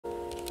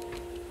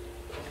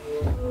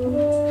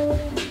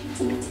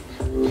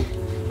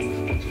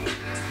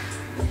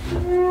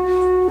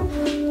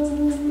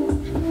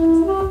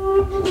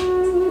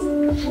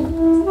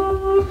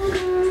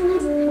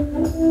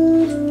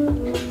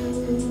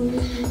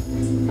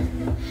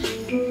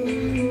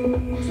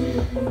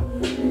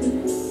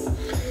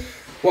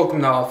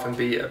Welcome to Off and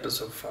Beat,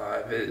 episode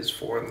 5. It is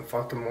 4 in the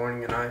fucking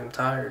morning and I am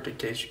tired, in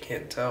case you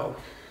can't tell.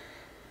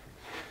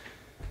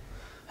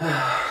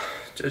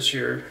 Just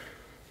your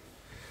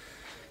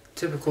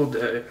typical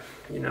day,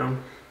 you know?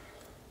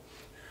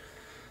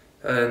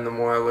 And the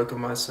more I look at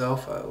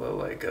myself, I look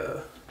like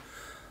a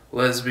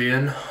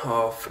lesbian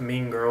off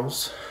Mean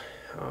Girls.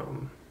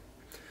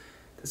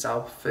 This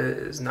outfit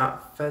is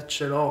not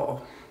fetch at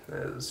all,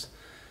 as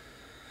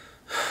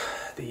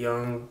the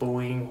young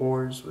bullying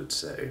whores would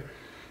say.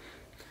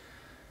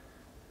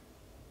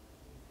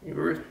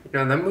 You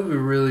know, that movie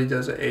really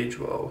doesn't age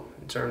well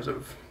in terms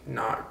of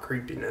not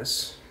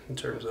creepiness, in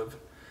terms of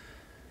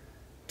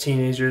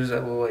teenagers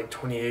that look like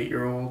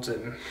 28-year-olds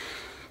and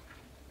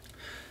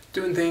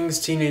doing things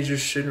teenagers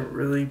shouldn't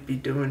really be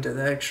doing to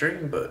that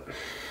extreme, but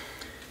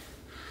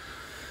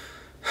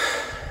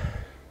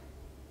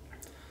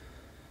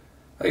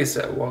like I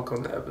said,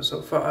 welcome to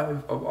episode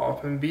 5 of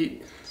Off and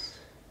Beat.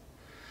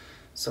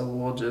 So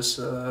we'll just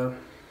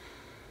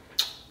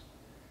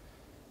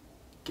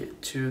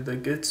get to the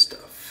good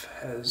stuff,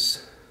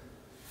 as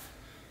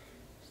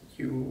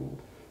you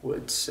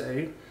would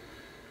say.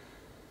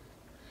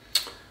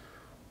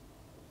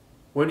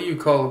 What do you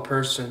call a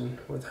person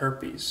with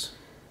herpes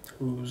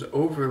who's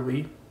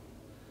overly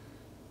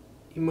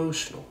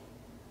emotional?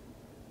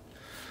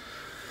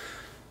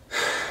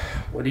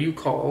 What do you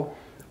call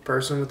a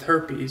person with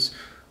herpes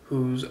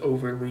who's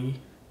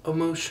overly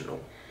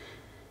emotional?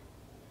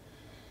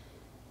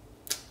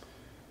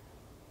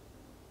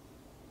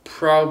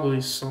 Probably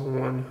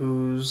someone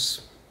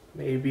who's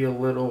maybe a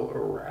little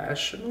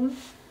irrational.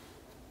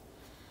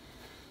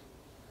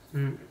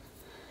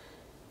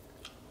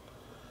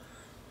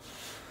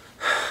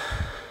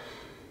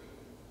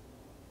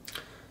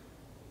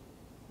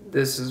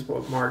 This is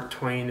what Mark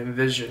Twain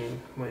envisioned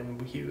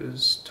when he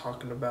was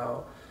talking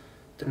about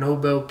the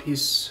Nobel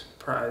Peace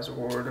Prize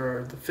Award,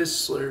 or the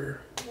Fistler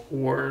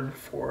Award,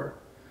 for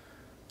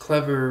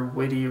clever,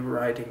 witty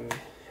writing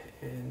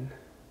and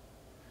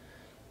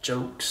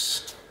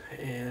jokes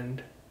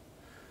and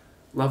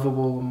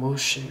lovable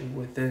emotion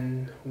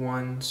within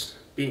one's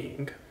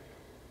being.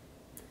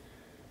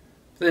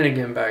 Then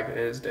again, back in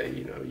his day,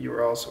 you know, you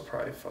were also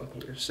probably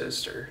fucking your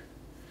sister,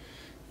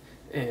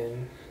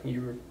 and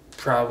you were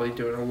probably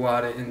doing a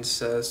lot of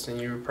incest,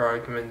 and you were probably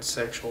committing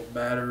sexual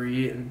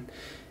battery, and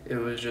it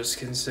was just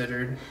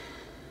considered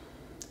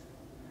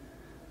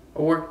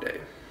a work day.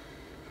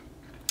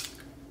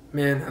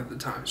 Man, have the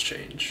times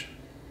changed.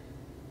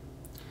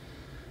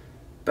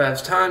 But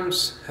as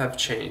times have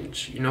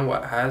changed, you know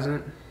what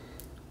hasn't?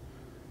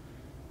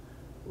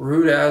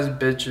 Rude ass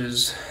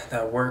bitches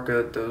that work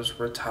at those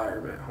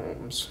retirement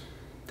homes.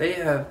 They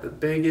have the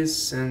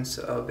biggest sense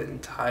of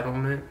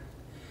entitlement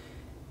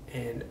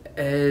and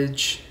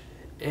edge,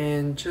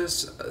 and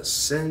just a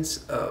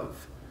sense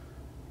of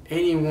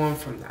anyone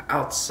from the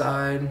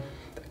outside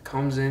that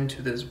comes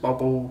into this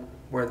bubble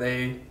where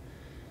they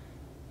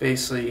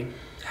basically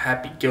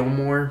Happy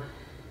Gilmore.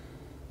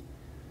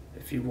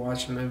 If you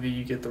watch the movie,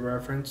 you get the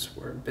reference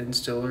where Ben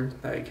Stiller,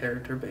 that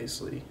character,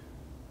 basically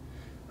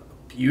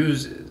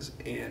abuses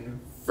and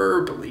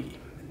verbally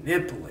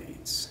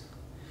manipulates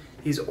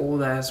these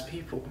old ass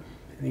people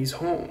in these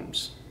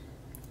homes.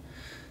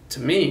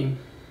 To me,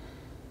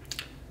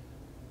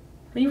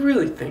 when you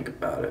really think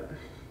about it,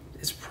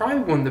 it's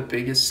probably one of the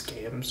biggest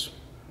scams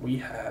we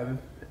have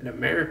in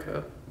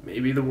America,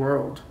 maybe the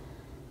world.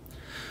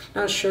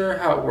 Not sure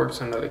how it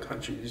works in other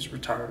countries, these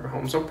retirement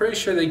homes. I'm pretty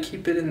sure they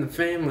keep it in the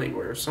family,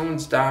 where if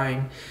someone's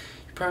dying,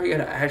 you probably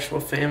got an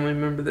actual family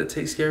member that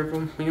takes care of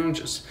them. You don't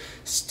just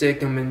stick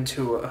them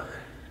into a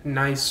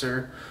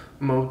nicer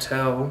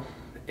motel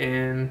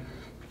and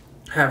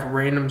have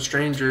random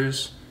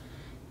strangers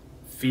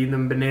feed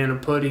them banana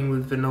pudding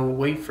with vanilla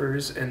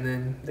wafers, and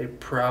then they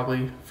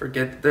probably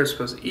forget that they're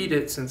supposed to eat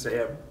it since they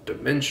have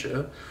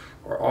dementia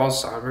or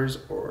Alzheimer's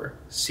or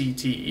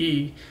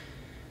CTE.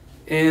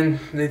 And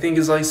they think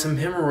it's like some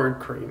hemorrhoid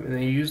cream, and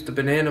they use the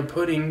banana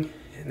pudding,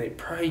 and they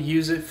probably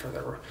use it for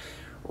their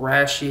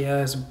rashy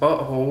ass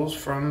buttholes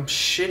from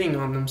shitting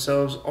on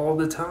themselves all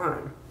the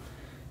time.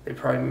 They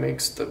probably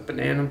mix the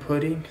banana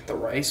pudding, the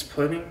rice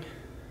pudding,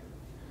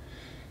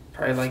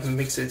 probably like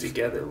mix it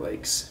together,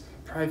 like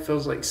probably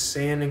feels like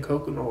sand and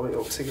coconut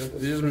oil together.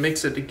 They just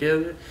mix it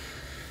together,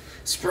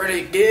 spread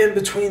it again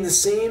between the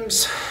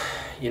seams,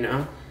 you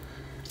know.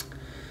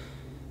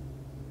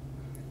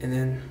 And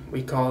then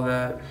we call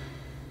that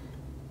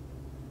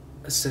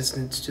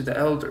assistance to the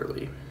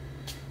elderly.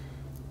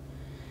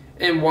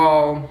 And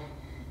while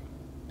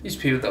these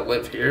people that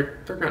live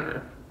here, they're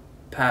gonna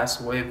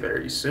pass away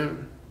very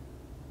soon,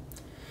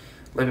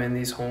 living in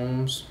these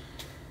homes,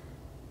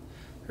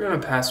 they're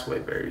gonna pass away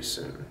very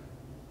soon.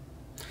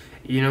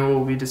 You know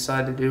what we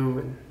decide to do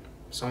when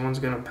someone's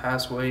gonna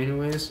pass away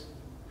anyways?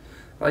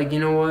 Like, you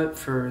know what,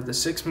 for the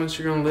 6 months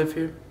you're gonna live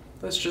here,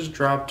 let's just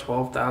drop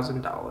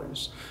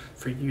 $12,000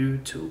 for you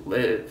to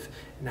live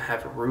and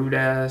have rude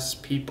ass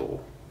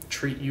people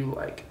treat you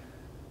like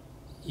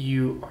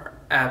you are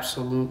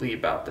absolutely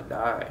about to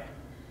die.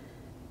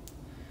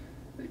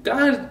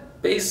 God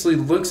basically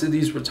looks at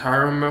these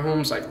retirement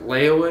homes like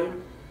layaway.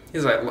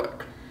 He's like,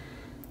 look,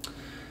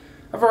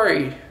 I've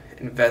already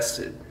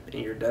invested in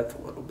your death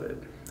a little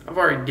bit. I've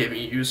already given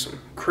you some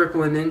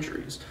crippling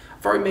injuries.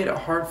 I've already made it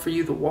hard for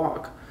you to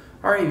walk.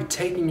 I've already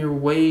taken your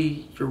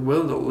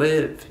will to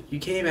live. You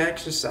can't even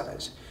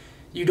exercise.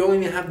 You don't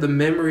even have the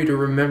memory to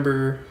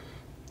remember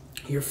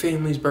your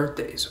family's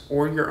birthdays,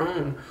 or your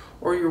own,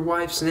 or your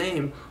wife's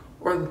name,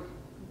 or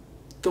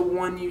the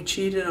one you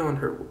cheated on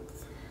her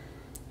with.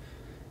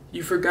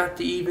 You forgot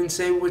to even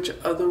say which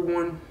other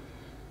one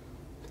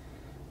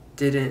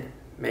didn't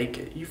make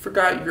it. You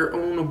forgot your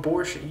own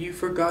abortion. You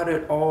forgot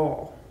it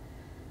all.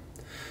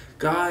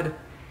 God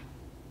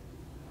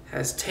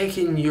has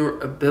taken your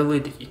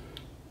ability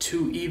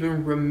to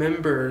even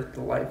remember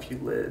the life you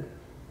lived.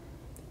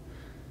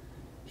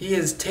 He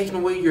has taken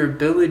away your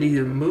ability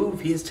to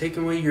move. He has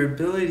taken away your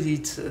ability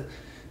to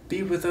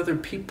be with other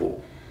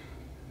people.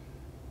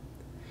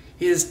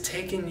 He has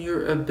taken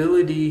your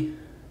ability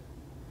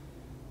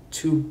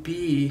to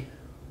be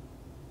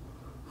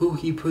who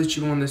He put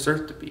you on this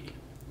earth to be.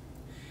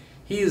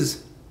 He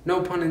is,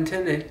 no pun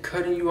intended,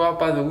 cutting you off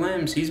by the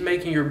limbs. He's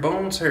making your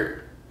bones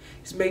hurt.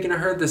 He's making it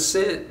hurt to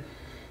sit.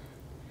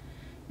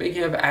 Making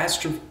you have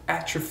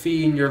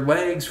atrophy in your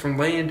legs from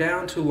laying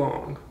down too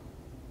long.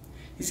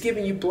 He's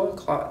giving you blood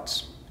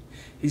clots.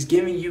 He's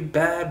giving you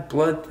bad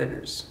blood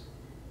thinners.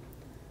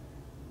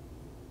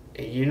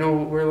 And you know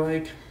what we're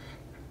like?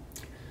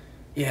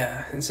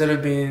 Yeah, instead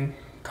of being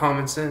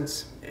common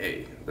sense,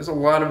 hey, there's a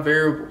lot of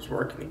variables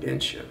working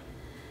against you.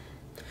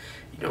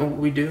 You know what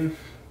we do?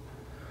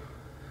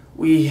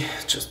 We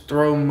just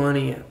throw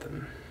money at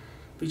them.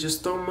 We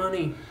just throw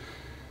money.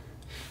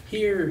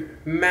 Here,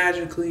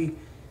 magically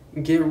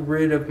get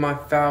rid of my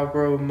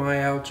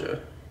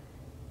fibromyalgia.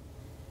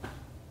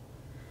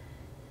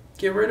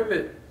 Get rid of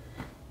it.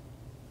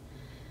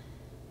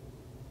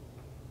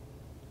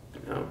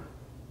 No.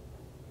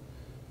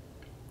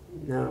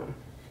 No.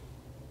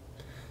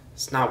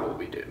 It's not what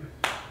we do.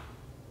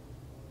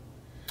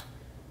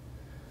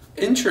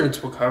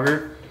 Insurance will cover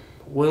it.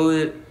 Will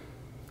it?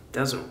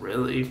 Doesn't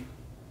really.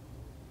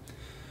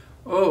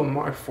 Oh,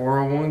 my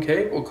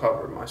 401k will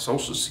cover my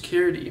Social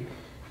Security.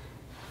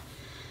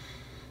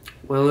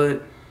 Will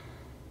it?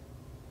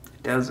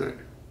 It doesn't.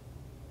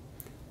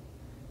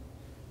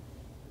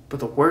 But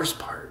the worst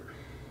part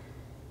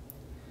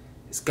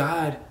is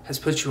God has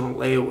put you on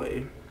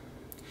layaway.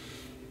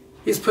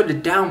 He has put a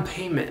down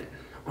payment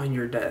on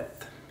your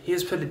death. He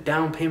has put a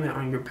down payment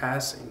on your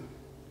passing.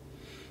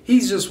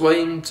 He's just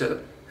waiting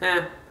to,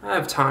 I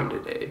have time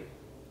today.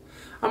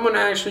 I'm going to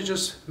actually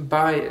just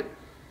buy it.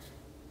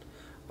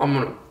 I'm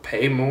going to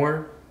pay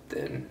more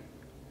than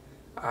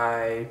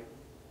I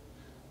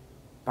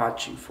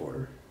bought you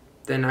for.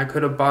 Than I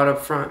could have bought up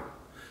front.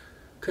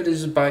 Could have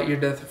just bought your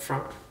death up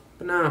front.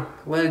 But no,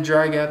 let it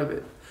drag out of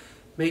it.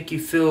 Make you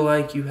feel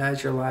like you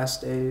had your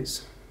last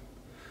days.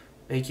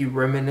 Make you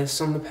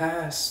reminisce on the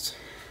past.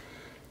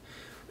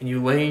 When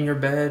you lay in your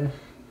bed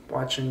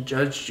watching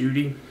Judge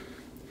Judy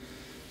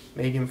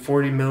making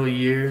 $40 million a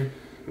year,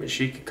 when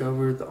she could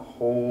cover the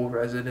whole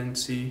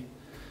residency,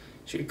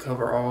 she could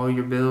cover all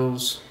your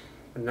bills.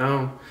 But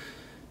no,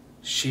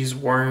 she's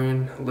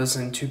worrying,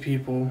 listening to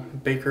people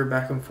bicker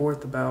back and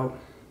forth about,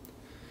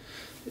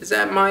 is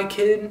that my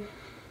kid?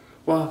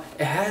 Well,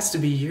 it has to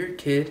be your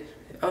kid.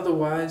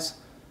 Otherwise,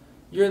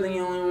 you're the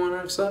only one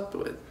I've slept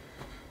with.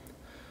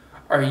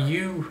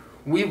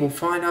 We will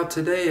find out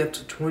today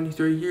after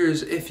 23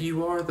 years if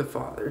you are the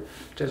father.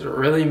 Does it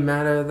really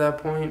matter at that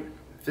point?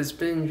 If it's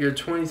been, you're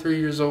 23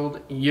 years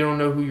old and you don't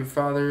know who your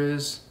father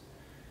is.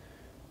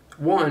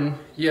 1,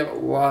 you have a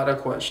lot of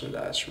questions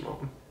to ask your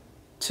mom.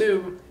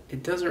 2,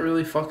 it doesn't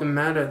really fucking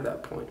matter at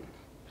that point.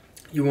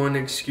 You want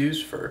an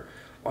excuse for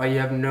why you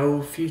have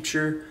no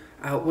future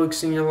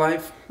outlooks in your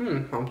life?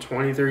 I'm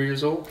 23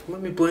 years old.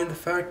 Let me blame the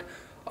fact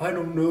I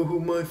don't know who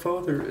my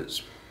father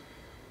is.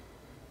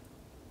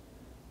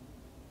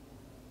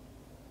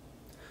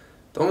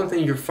 The only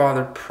thing your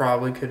father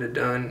probably could have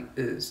done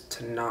is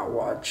to not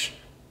watch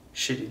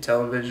shitty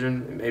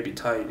television and maybe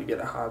tell you to get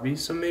a hobby,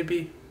 so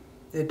maybe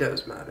it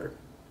does matter.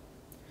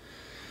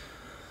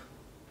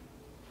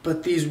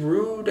 But these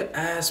rude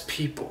ass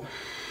people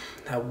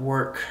that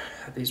work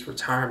at these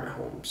retirement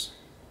homes,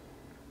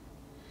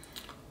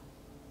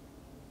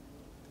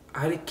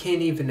 I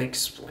can't even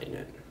explain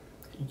it.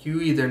 You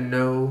either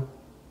know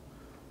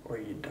or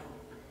you don't.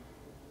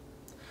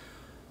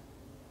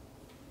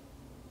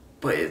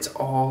 But it's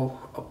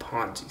all a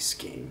Ponzi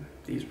scheme,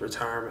 these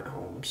retirement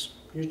homes.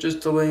 You're just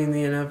delaying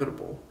the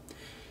inevitable.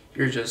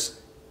 You're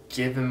just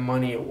giving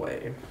money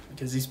away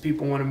because these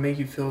people want to make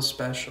you feel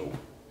special.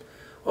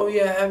 Oh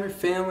yeah, have your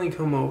family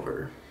come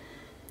over.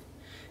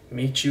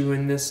 Meet you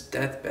in this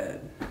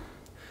deathbed.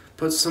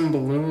 Put some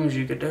balloons,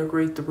 you could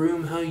decorate the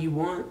room how you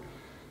want.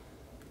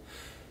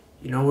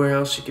 You know where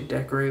else you could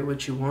decorate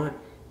what you want?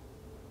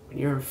 When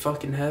you're in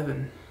fucking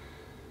heaven.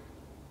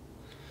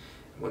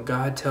 When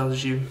God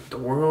tells you the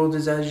world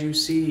is as you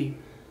see,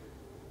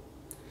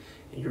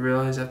 and you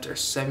realize after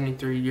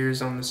 73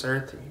 years on this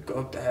earth and you go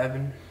up to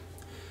heaven,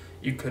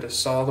 You could have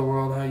saw the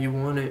world how you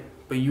want it,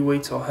 but you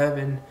wait till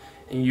heaven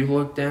and you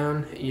look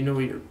down and you know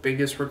what your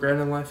biggest regret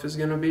in life is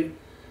gonna be?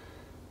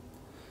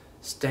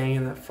 Staying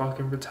in that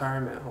fucking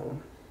retirement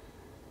home.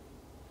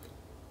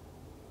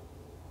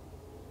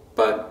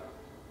 But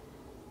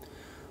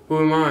who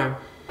am I?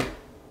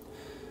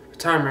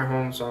 Retirement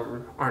homes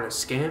aren't a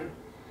scam.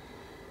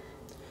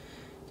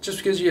 Just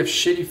because you have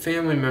shitty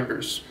family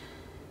members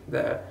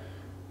that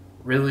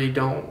really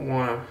don't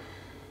want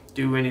to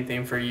do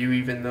anything for you,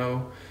 even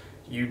though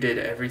you did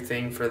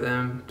everything for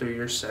them through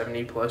your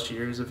 70 plus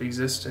years of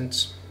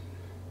existence.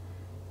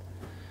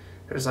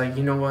 It was like,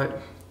 you know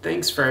what?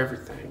 Thanks for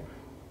everything.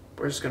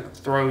 We're just going to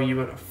throw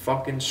you in a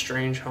fucking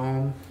strange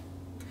home.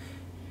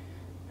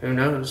 Who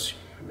knows?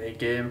 You may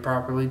get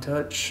improperly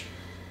touched.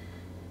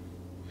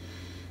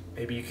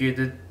 Maybe you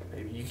could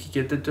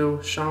get the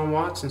Deshaun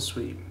Watson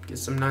suite. Get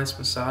some nice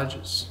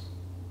massages.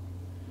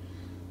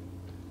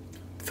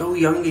 Feel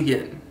young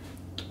again.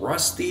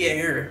 Thrust the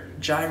air.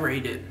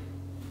 Gyrate it.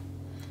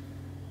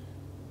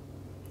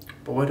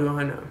 But what do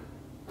I know?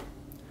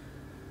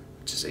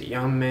 Just a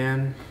young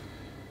man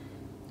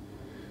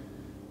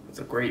with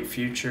a great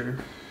future.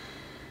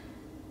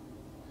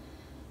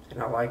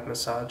 And I like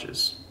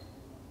massages.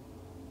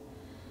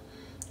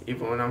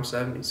 Even when I'm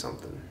 70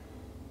 something.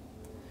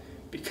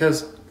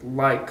 Because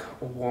like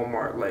a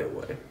Walmart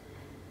layaway,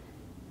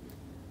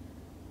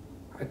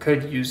 I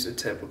could use the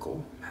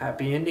typical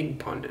happy ending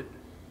pundit,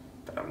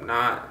 but I'm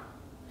not.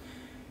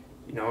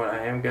 You know what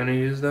I am gonna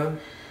use though?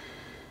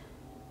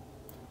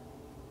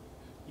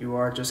 You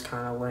are just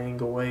kind of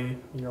laying away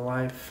your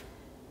life.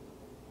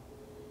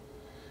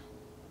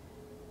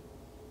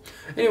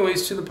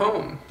 Anyways, to the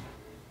poem.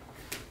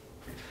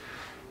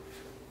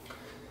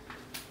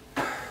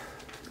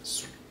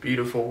 This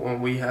beautiful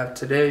one we have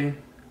today.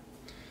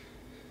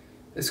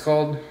 It's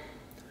called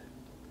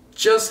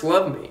Just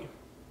Love Me.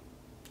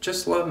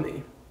 Just love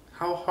me.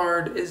 How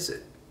hard is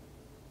it?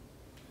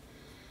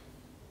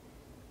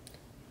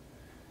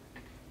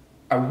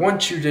 I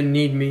want you to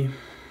need me.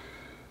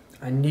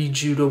 I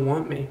need you to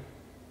want me.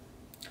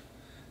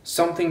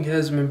 Something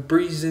has been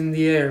breezing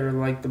the air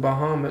like the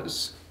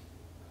Bahamas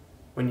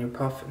when you're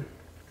puffing.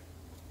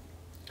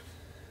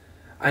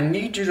 I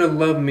need you to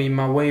love me.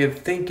 My way of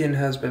thinking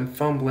has been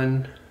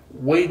fumbling,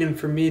 waiting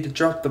for me to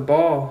drop the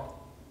ball.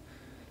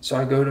 So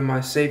I go to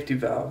my safety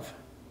valve.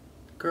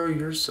 Girl,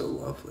 you're so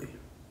lovely.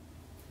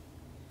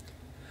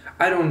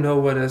 I don't know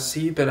what I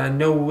see, but I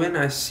know when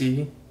I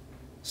see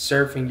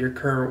surfing your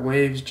current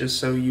waves just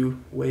so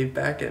you wave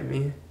back at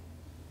me.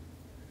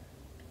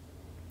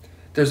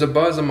 There's a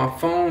buzz on my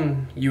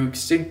phone. You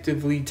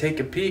instinctively take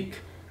a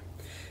peek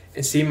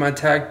and see my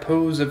tag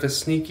pose of a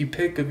sneaky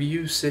pic of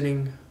you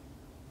sitting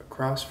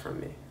across from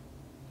me.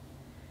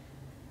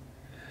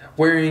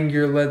 Wearing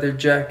your leather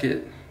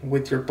jacket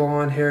with your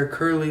blonde hair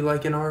curly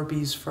like an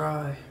Arby's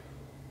fry.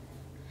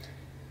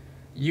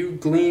 You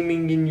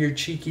gleaming in your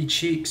cheeky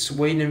cheeks,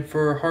 waiting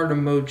for heart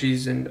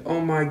emojis and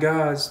oh my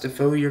gods to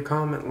fill your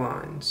comment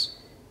lines.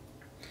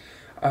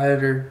 I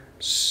utter,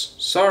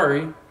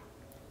 sorry,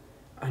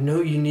 I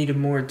know you needed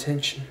more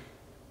attention.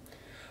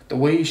 The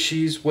way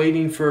she's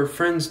waiting for her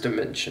friends to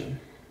mention.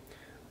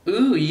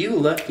 Ooh, you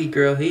lucky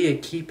girl, he a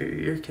keeper.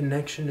 Your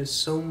connection is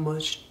so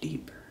much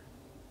deeper.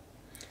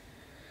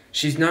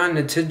 She's not an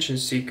attention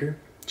seeker.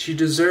 She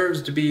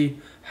deserves to be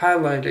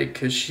highlighted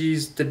because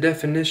she's the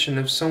definition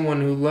of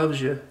someone who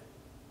loves you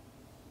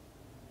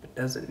but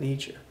doesn't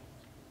need you.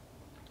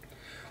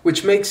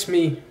 Which makes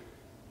me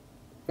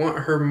want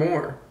her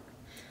more.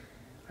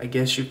 I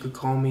guess you could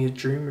call me a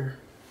dreamer.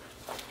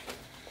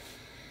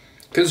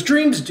 Because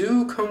dreams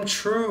do come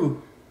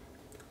true.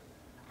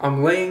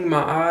 I'm laying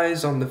my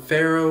eyes on the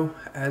pharaoh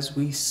as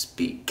we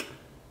speak.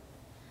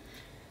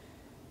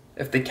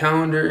 If the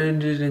calendar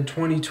ended in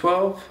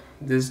 2012,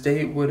 this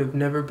date would have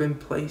never been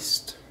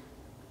placed.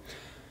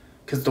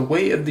 Because the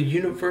weight of the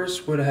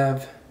universe would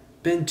have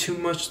been too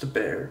much to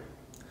bear.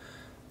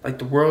 Like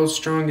the world's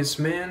strongest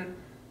man,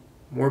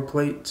 more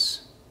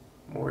plates,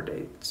 more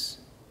dates.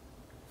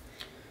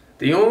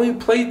 The only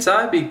plates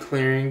I be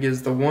clearing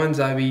is the ones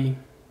I be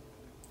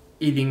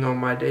eating on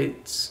my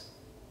dates.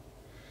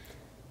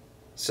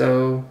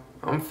 So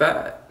I'm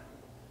fat.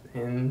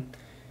 In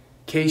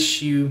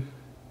case you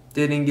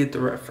didn't get the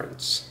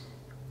reference,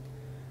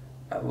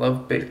 I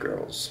love big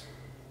girls.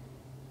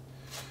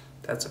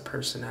 That's a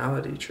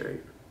personality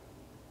trait.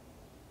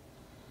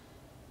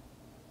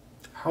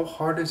 How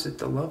hard is it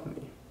to love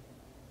me?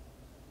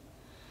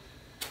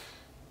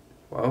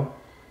 Well,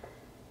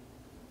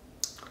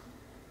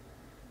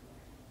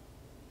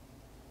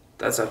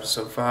 that's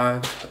episode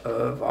 5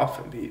 of Off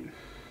and Beat.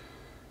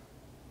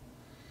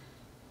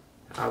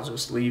 I'll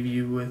just leave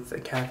you with a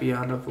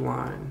caveat of a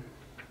line.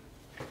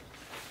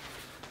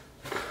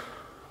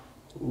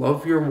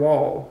 Love your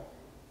wall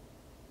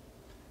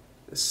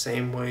the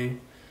same way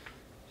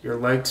your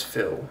legs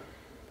feel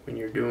when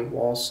you're doing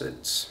wall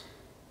sits.